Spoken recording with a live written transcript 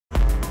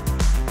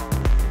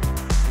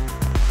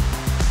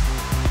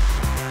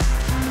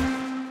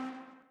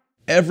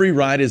Every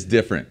ride is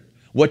different.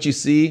 What you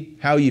see,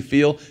 how you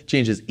feel,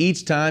 changes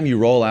each time you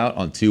roll out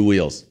on two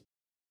wheels.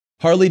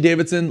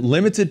 Harley-Davidson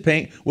Limited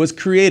Paint was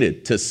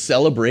created to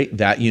celebrate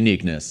that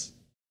uniqueness.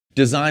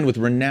 Designed with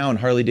renowned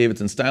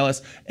Harley-Davidson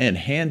stylists and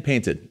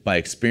hand-painted by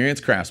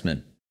experienced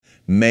craftsmen,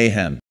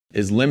 Mayhem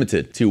is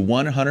limited to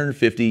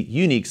 150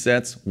 unique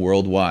sets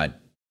worldwide.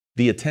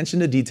 The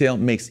attention to detail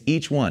makes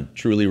each one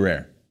truly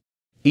rare.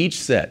 Each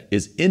set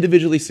is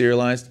individually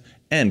serialized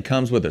and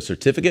comes with a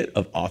certificate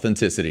of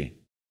authenticity.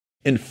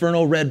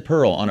 Infernal red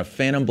pearl on a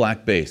phantom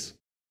black base.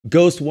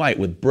 Ghost white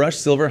with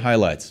brushed silver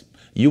highlights.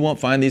 You won't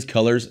find these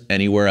colors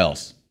anywhere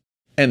else.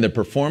 And the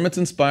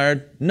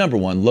performance-inspired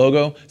 #1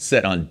 logo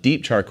set on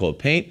deep charcoal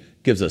paint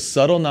gives a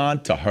subtle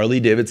nod to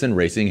Harley-Davidson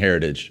racing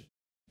heritage.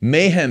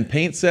 Mayhem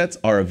paint sets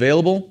are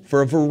available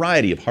for a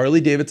variety of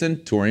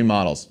Harley-Davidson touring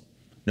models.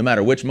 No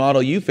matter which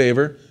model you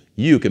favor,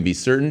 you can be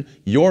certain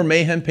your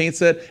Mayhem paint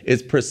set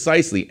is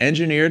precisely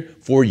engineered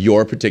for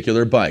your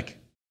particular bike.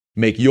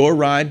 Make your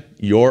ride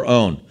your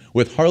own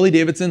with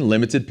Harley-Davidson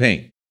Limited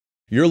Paint.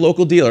 Your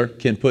local dealer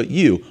can put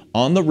you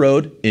on the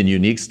road in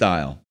unique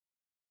style.